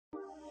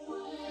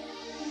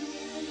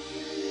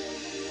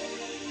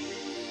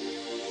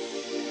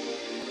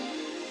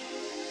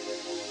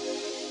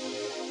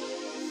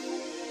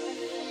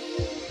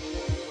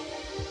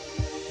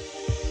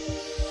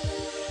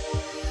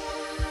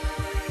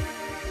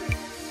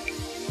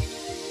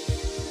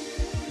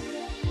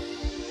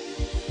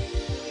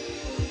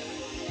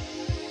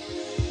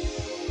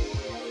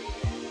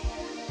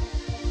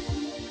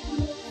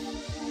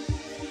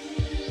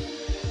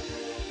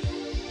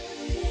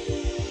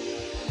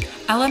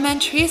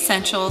Elementary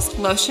Essentials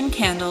lotion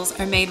candles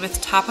are made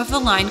with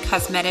top-of-the-line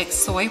cosmetic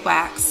soy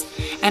wax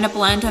and a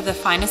blend of the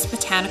finest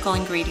botanical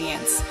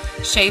ingredients: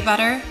 shea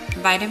butter,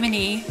 vitamin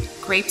E,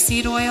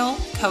 grapeseed oil,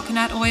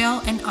 coconut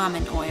oil, and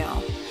almond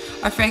oil.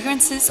 Our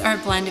fragrances are a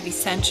blend of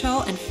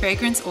essential and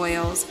fragrance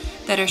oils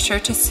that are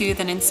sure to soothe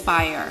and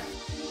inspire.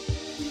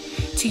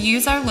 To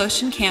use our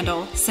lotion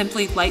candle,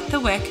 simply light the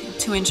wick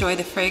to enjoy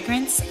the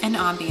fragrance and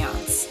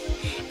ambiance.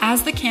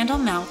 As the candle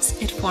melts,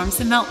 it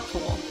forms a melt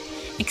pool.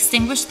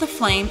 Extinguish the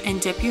flame and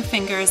dip your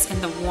fingers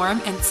in the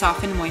warm and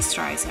softened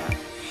moisturizer.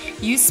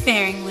 Use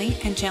sparingly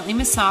and gently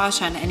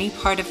massage on any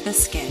part of the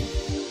skin.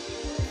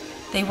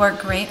 They work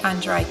great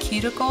on dry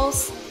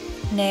cuticles,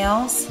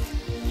 nails,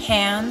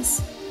 hands,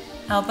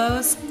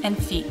 elbows,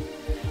 and feet.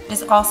 It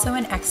is also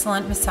an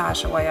excellent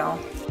massage oil.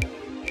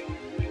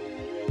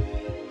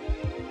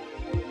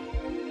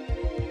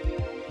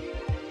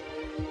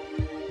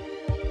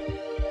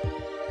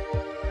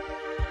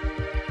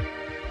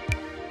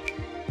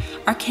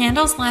 Our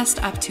candles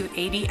last up to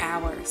 80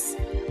 hours.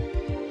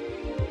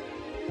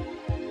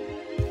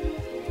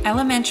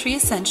 Elementary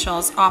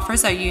Essentials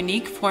offers our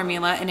unique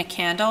formula in a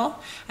candle,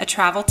 a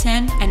travel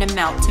tin, and a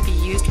melt to be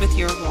used with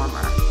your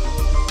warmer.